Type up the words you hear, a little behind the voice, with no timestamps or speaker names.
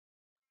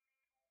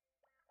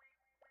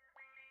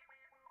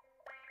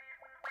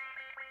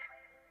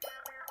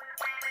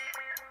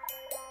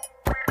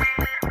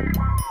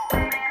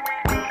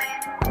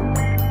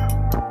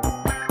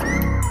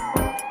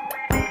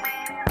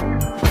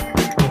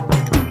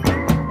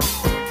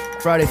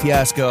Friday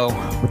Fiasco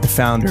with the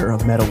founder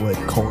of Metalwood,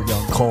 Cole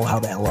Young. Cole, how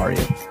the hell are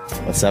you?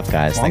 What's up,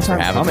 guys? Long Thanks for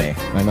time having coming.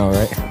 me. I know,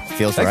 right?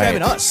 Feels Thanks right. for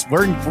having us.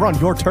 We're on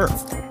your turf.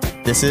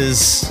 This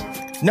is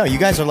you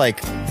guys are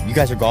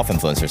golf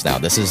influencers now.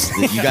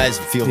 You guys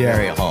feel Yeah.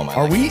 very at home.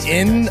 Are we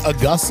in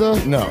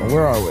Augusta? No,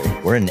 where are we?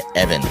 We're in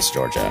Evans,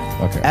 Georgia.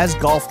 Okay. As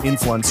golf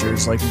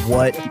influencers,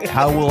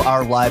 how will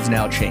our lives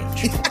now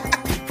change?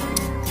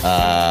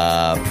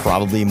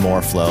 Probably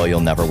more flow you'll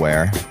never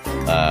wear.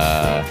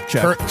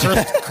 Check.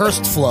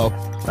 Cursed flow.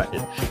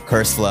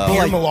 Curse flow.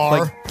 Beer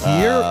Millar.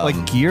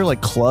 Gear,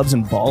 like clubs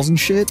and balls and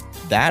shit.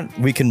 That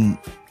we can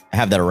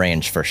have that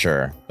arranged for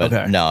sure. But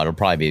Okay. no, it'll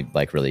probably be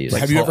like really easy.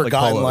 Have you ever like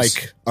gotten polos.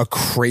 like a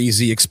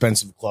crazy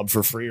expensive club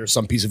for free or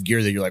some piece of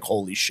gear that you're like,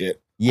 holy shit?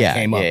 yeah,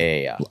 came up.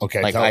 yeah.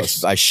 Okay, Like tell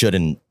us. I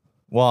shouldn't.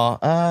 Well,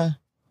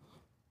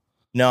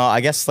 no,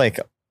 I guess like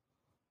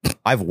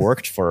I've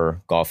worked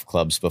for golf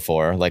clubs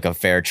before, like a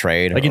fair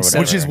trade, Like or instead,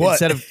 whatever. Which is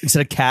what?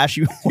 instead of cash,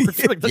 you work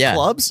for like the yeah.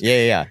 clubs.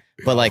 Yeah.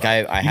 But like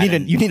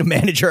You need a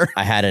manager.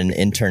 I had an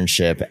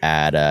internship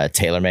at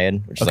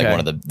TaylorMade, which is Okay. like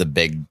one of the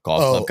big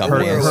golf Oh, club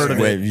companies. heard of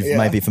it. where you Yeah.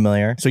 might be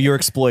familiar. So you're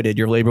exploited.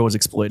 Your labor was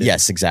exploited.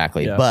 Yes,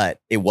 exactly. Yeah. But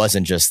it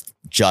wasn't just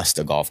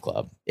a golf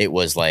club. It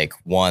was like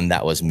one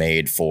that was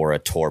made for a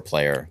tour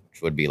player,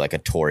 which would be like a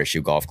tour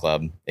issue golf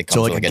club. It comes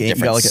So like with a game,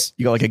 different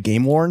you got like a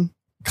game worn.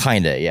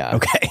 kinda, yeah.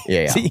 Okay.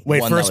 Yeah. See? Wait,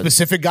 One for a that was-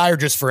 specific guy or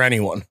just for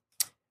anyone?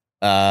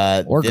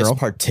 Or this girl.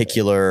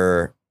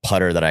 particular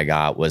putter that I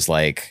got was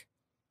like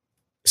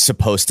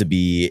supposed to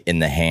be in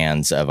the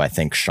hands of I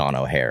think Sean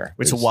O'Hare.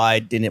 Which why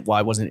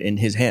wasn't it in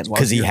his hands?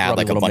 Because he had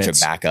like a bunch of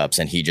backups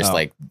and he just Oh.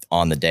 like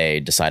on the day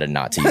decided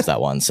not to use that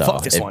one. So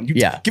Fuck this one.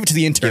 Yeah. Give it to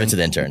the intern. Give it to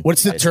the intern.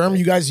 What's the basically. term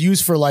you guys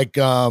use for like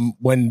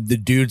when the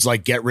dudes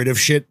like get rid of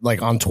shit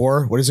like on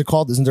tour? What is it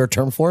called? Isn't there a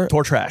term for it?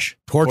 Tour trash.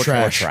 Tour Tour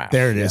trash. trash.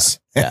 There it is.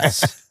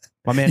 Yes.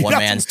 My man. One You got-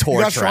 man's you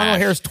tour got Sean trash.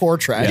 O'Hare's tour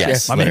trash.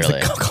 Yes. My man's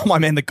literally. my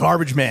man, the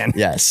garbage man.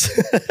 Yes.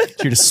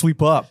 Here to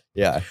sweep up.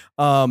 Yeah.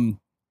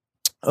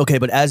 Okay,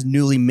 but as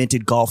newly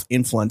minted golf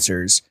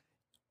influencers,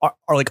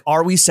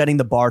 are we setting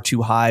the bar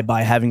too high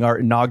by having our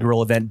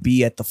inaugural event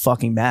be at the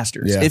fucking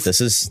Masters? Yeah. If,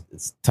 It's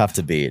tough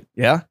to beat.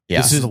 yeah.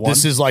 Yeah.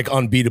 This is like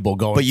unbeatable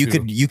going. But you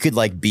to- could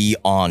like be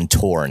on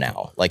tour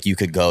now. Like you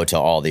could go to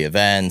all the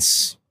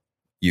events.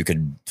 You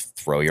could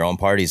throw your own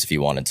parties if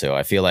you wanted to.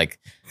 I feel like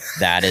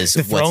that is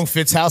the Throne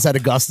Fitz house at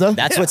Augusta.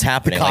 that's what's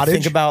happening. Like, cottage.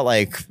 think about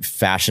like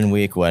Fashion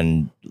Week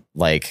when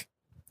like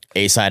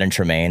A-Side and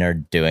Tremaine are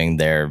doing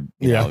their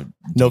Yeah.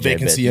 No DJ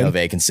vacancy no in.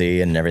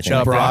 vacancy and everything.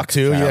 Shout out like Brock that.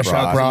 too. Shout Yeah, out shout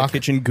out In the Brock.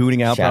 kitchen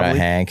gooning out Shout out probably.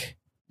 Hank.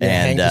 Yeah,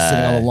 And Hank is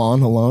sitting all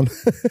alone.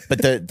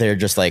 but they're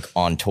just like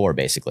on tour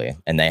basically,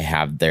 and they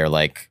have their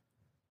like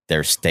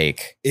their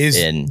stake Is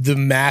in. the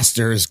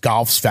Masters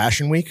golf's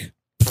fashion week?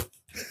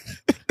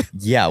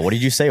 Yeah, what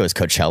did you say? It was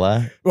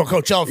Coachella? Well,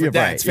 Coachella for Yeah,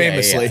 dads, right. Yeah,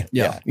 famously.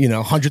 Yeah. You know,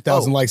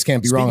 100,000 Oh, likes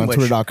can't be speaking wrong on of which-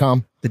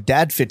 Twitter.com. The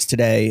dad fits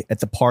today at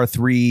the par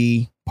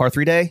three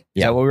day. Is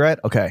Yeah. that what we were at?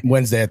 Okay.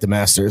 Wednesday at the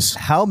Masters.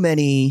 How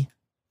many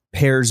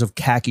pairs of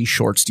khaki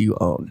shorts do you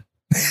own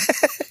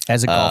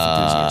as a golf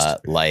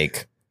enthusiast?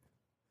 Like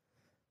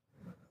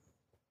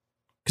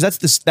Because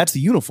that's the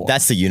uniform.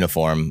 that's the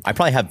uniform. I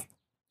probably have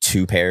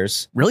 2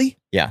 pairs. really.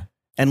 Yeah.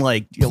 And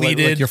like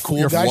Pleated, your cool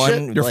your, guy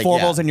one, your like,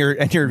 formals yeah.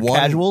 and your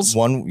casuals.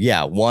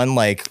 One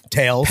like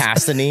Tails.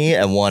 past the knee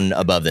and one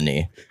above the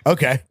knee.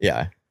 Okay.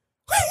 Yeah.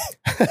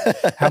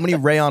 How many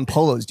rayon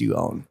polos do you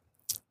own?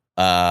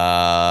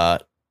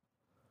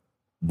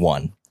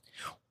 One.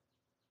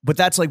 But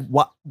that's like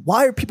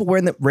why are people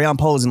wearing the rayon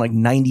polos in like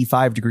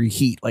 95-degree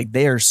heat? Like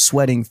they are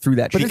sweating through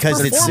that But shit. Because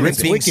it's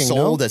performance being wicking,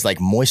 sold no? as like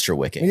moisture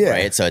wicking, Yeah.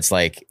 right? So it's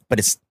like, but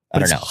it's I But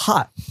don't it's know.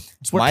 hot.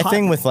 It's where My hot-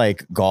 thing with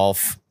like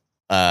golf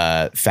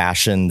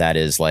fashion that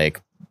is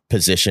like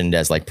positioned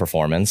as like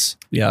performance,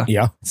 yeah,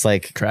 Yeah. it's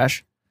like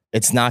trash.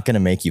 it's not going to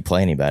make you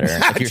play any better.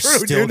 Like you're True,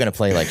 still dude. going to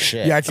play like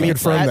shit. Yeah, I can So,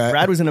 confirm like, that.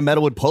 Brad was in a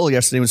Metalwood polo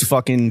yesterday. And was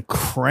fucking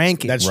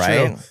cranking. That's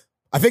right? true.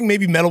 I think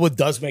maybe Metalwood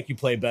does make you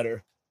play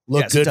better.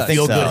 Look Yes, it good, does.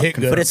 feel So, good, hit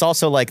good. But it's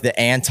also like the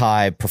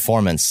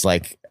anti-performance.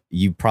 Like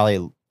you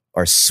probably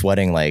are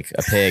sweating like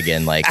a pig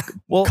in like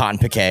Well- cotton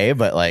piquet,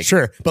 but like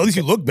sure. But at least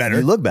you look better.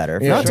 you look better.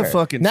 for Yeah. not sure. to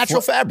fucking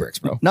Natural fabrics,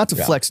 bro. not to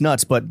Yeah. flex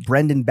nuts, but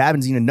Brendan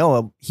Babinzine and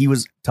Noah, he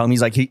was telling me,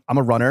 he's like, I'm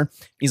a runner.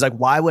 He's like,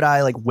 why would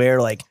I like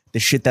wear like the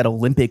shit that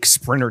Olympic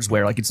sprinters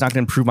wear? Like, it's not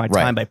going to improve my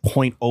Right. time by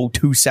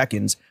 0.02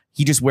 seconds.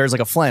 He just wears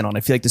like a flannel. And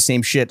I feel like the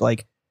same shit.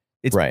 Like,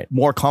 it's Right.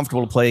 more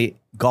comfortable to play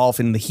golf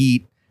in the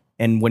heat.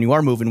 And when you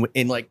are moving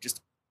in like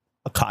just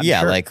a cotton Yeah,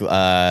 shirt. like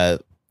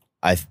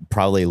I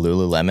probably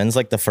Lululemon's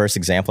like the first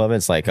example of it.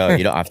 It's like, oh,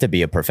 you don't have to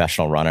be a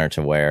professional runner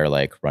to wear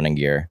like running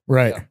gear.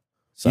 Right.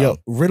 So Yo,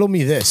 riddle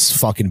me this,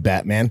 fucking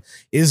Batman.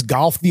 Is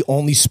golf the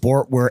only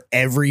sport where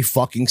every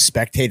fucking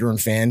spectator and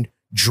fan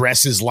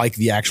dresses like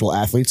the actual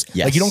athletes?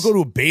 Yes. Like you don't go to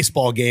a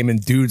baseball game and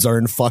dudes are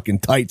in fucking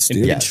tights,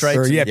 dude. Yes. pinstripes.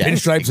 Or, yeah, Yes,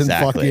 pinstripes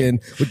exactly.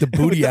 and fucking with the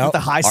booty out. with the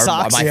high Our-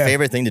 socks. my yeah.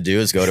 favorite thing to do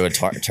is go to a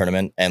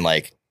tournament and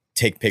like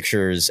take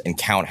pictures and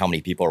count how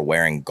many people are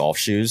wearing golf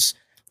shoes.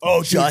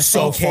 Oh, dude, Just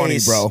so in funny,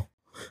 case. bro.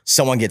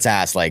 someone gets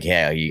asked like,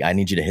 "Hey, I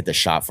need you to hit the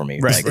shot for me."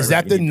 Right. Like, Is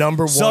that the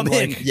number one? Sub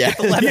him. Like, Yeah.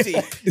 The lefty.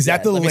 is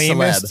that the let me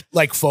lamest celeb.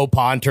 like faux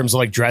pas in terms of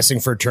like dressing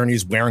for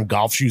attorneys wearing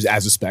golf shoes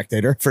as a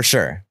spectator? For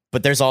sure.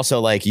 But there's also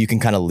like you can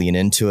kind of lean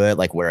into it,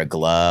 like wear a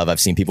glove. I've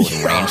seen people with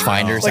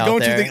rangefinders Like out going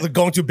there. to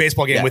going to a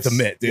baseball game Yes. with a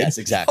mitt, dude. Yes,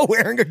 exactly.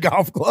 Wearing a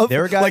golf glove.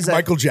 There were guys like that-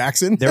 Michael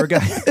Jackson. There were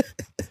guys.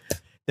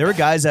 There were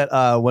guys that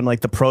when like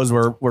the pros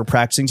were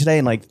practicing today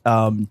and like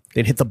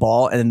they'd hit the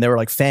ball and then there were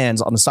like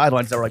fans on the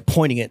sidelines that were like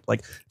pointing it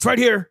like it's right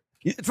here,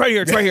 it's right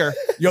here, it's right here.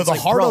 Yo, It's the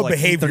like, hardo bro, like,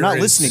 behavior. they're not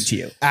is listening to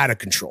you. Out of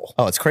control.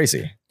 Oh, it's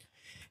crazy.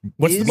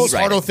 What's the most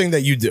Right. hardo thing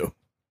that you do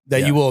that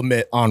Yeah. you will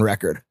admit on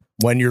record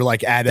when you're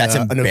like at That's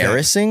an event?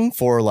 embarrassing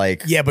for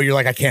like. Yeah, but you're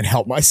like, I can't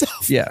help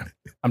myself. Yeah,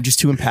 I'm just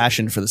too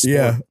impassioned for the sport.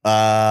 Yeah,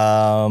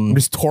 I'm Um,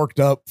 just torqued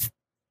up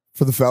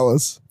for the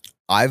fellas.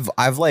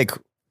 I've like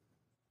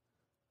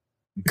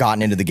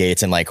gotten into the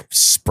gates and like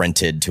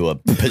sprinted to a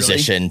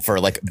position for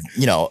like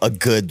a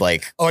good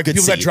like. Oh, like the good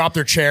people that seat. drop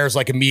their chairs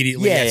like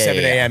immediately Yeah, at yeah,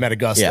 7 yeah. a.m. at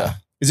Augusta. Yeah,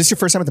 Is this your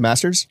first time at the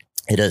Masters?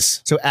 it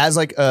is. So as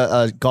like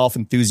a golf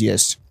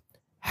enthusiast,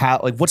 how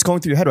like what's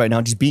going through your head right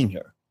now just being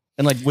here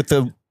and like with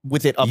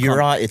it up?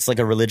 You're on. It's like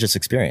a religious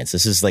experience.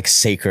 This is like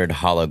sacred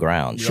hollow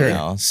ground. Sure. You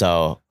know?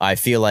 So I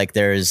feel like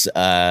there's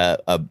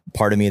a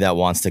part of me that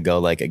wants to go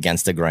like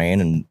against the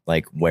grain and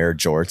like wear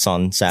jorts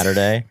on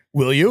Saturday.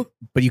 Will you?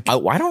 But you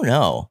I don't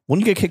know.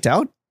 wouldn't you get kicked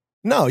out?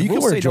 No, you Rules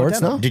can wear say don't jorts.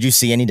 denim. No, Did you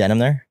see any denim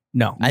there?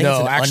 No, I think it's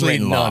no, an actually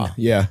unwritten none. law.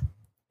 Yeah,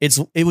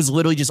 it was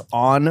literally just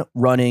on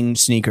running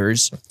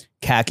sneakers,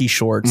 khaki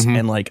shorts, Mhm.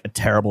 and like a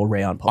terrible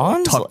rayon polo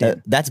On tucked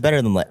in. that's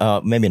better than like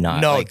maybe not.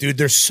 no, Like, dude,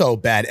 they're so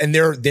bad, and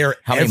they're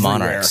how many everywhere.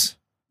 monarchs?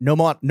 No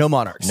monarchs. No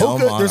Hoka,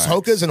 there's monarchs.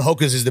 Hokas, and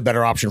Hokas is the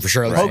better option for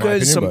sure. Right. in my Hoka,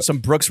 opinion, but- some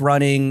Brooks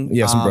running.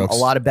 Yeah, some Brooks. A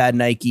lot of bad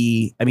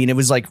Nike. I mean, it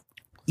was like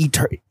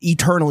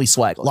eternally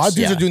swagless. A lot of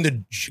dudes Yeah. are doing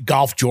the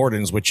golf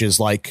Jordans, which is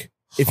like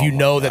if Oh you my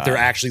know that they're God.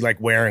 actually like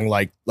wearing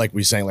like we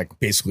were saying like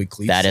basically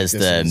cleats. That like is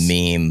this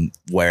the meme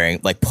wearing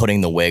like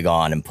putting the wig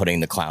on and putting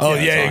the clown. Oh,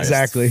 hats yeah, on. It's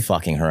exactly.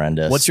 fucking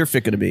horrendous. What's your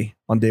fit going to be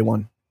on day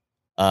one?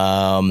 What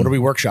are we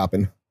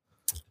workshopping?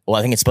 Well,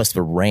 I think it's supposed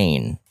to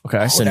rain.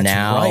 Okay. So that's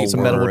now right.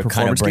 Some Metalwood we're kind of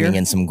performance bringing gear?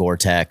 in some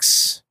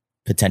Gore-Tex,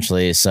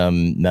 potentially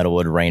some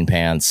Metalwood rain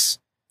pants.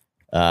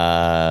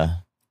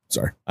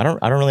 Sorry. I don't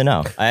really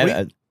know.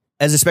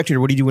 As a spectator,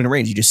 what do you do in the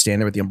rain? You just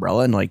stand there with the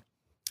umbrella and like.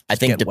 I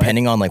think get wet?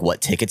 depending on like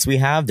what tickets we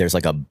have, there's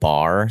like a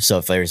bar. So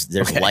if there's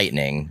Okay.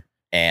 lightning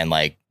and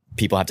like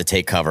people have to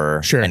take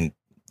cover, Sure. and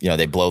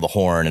they blow the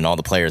horn and all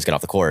the players get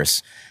off the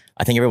course,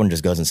 I think everyone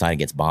just goes inside and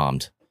gets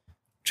bombed.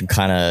 Which I'm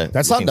kind of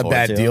That's not a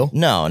bad deal.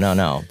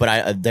 No.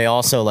 But they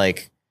also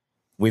like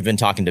we've been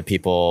talking to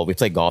people. We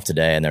played golf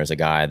today, and there was a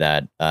guy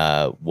that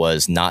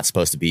was not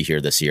supposed to be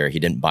here this year. He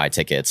didn't buy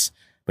tickets,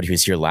 but he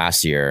was here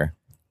last year.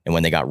 And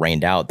when they got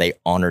rained out, they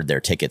honored their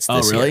tickets Oh,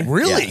 this really? year.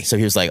 Really? Yeah. So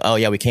he was like, "Oh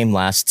yeah, we came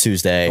last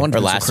Tuesday No wonder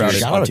or it was so last crowded.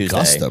 Tuesday Shout on out Tuesday."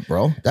 Augusta,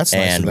 bro. That's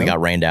nice. And of we them. got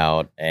rained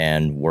out,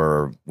 and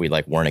we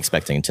weren't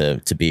expecting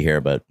to be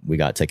here, but we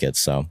got tickets.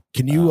 So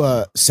Can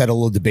you set a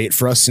little debate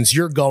for us since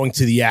you're going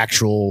to the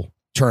actual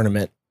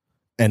tournament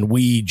and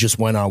we just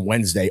went on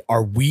Wednesday?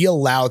 Are we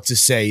allowed to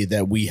say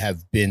that we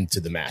have been to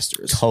the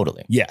Masters?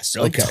 totally, Yes.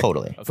 Really? Okay.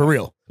 Totally. For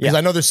real. Because Yeah.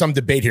 I know there's some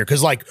debate here.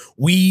 Because like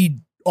we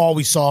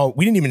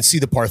didn't even see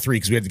the par 3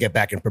 because we had to get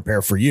back and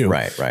prepare for you.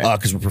 Right.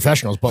 Because we're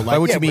professionals. But like, By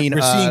what yeah, you mean, we're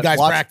seeing guys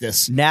watch-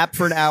 practice. Nap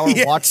for an hour,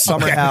 Yeah, watch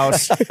Summer okay.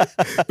 House,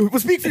 Well,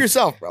 speak for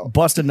yourself, bro.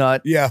 bust a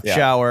nut, Yeah.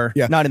 shower.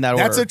 Yeah. Not in that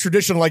That's order. a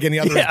tradition like any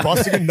other. Yeah.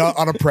 Busting a nut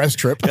on a press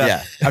trip.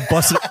 Yeah. I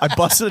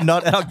busted a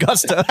nut at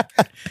Augusta.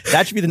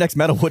 That should be the next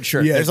Metalwood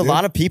shirt. Yeah. There's a dude.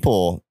 lot of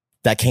people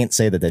that can't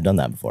say that they've done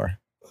that before.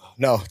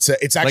 No, it's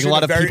actually Like a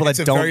lot of people that it's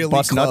a very don't elite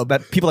bust nuts. club.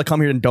 That people that come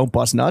here and don't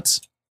bust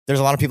nuts, There's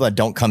a lot of people that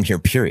don't come here.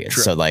 Period.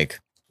 True. So like,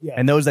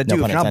 and those that No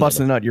do, if pun you're not intended.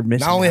 busting a nut, you're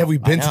missing. Not only out. have we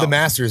been I to the know.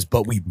 Masters,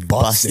 but we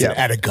busted Busted.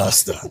 at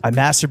Augusta. I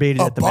masturbated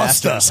at the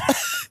Masters.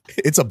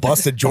 It's a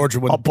busted Georgia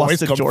when A the boys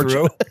busted come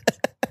Georgia.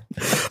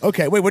 through.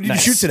 Okay, wait, what did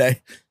Nice. you shoot today?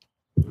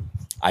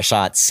 I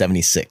shot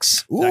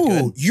 76.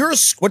 Ooh,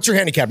 what's your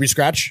handicap? You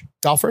scratch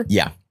golfer?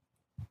 Yeah.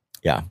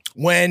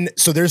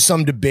 So there's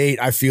some debate.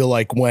 I feel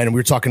like when we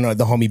were talking to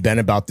the homie Ben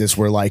about this,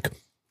 where like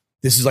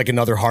this is like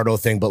another hardo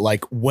thing, but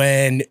like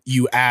when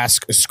you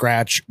ask a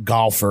scratch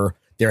golfer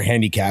their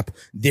handicap,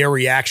 their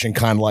reaction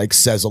kind of like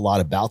says a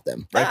lot about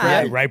them. Right,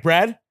 Brad? Right,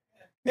 Brad?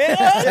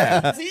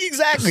 Yeah. See,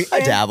 exactly.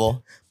 I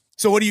dabble.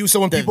 So what do you? So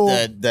when people,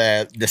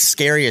 The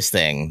scariest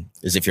thing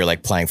is if you're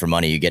like playing for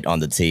money, you get on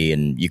the tee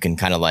and you can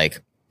kind of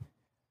like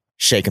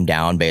shake them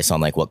down based on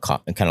like what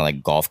kind of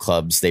like golf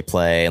clubs they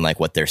play and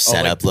like what their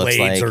setup looks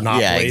blades like. or not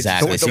Yeah, blades.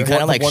 exactly. The- So you the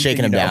kind of one- like the one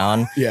shaking thing them you know.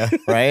 down, yeah,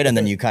 right? And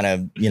then you kind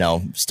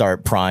of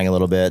start prying a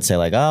little bit. Say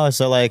like, oh,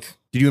 so like,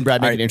 Did you and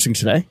Brad make All it right. interesting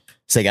today?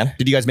 say again.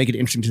 Did you guys make it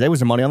interesting today? Was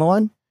there money on the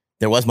line?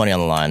 There was money on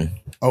the line.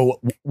 Oh,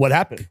 what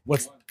happened?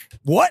 What?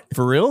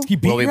 For real? He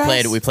beat Well, we your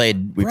played ass? we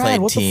played Brad,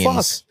 what the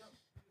teams. fuck?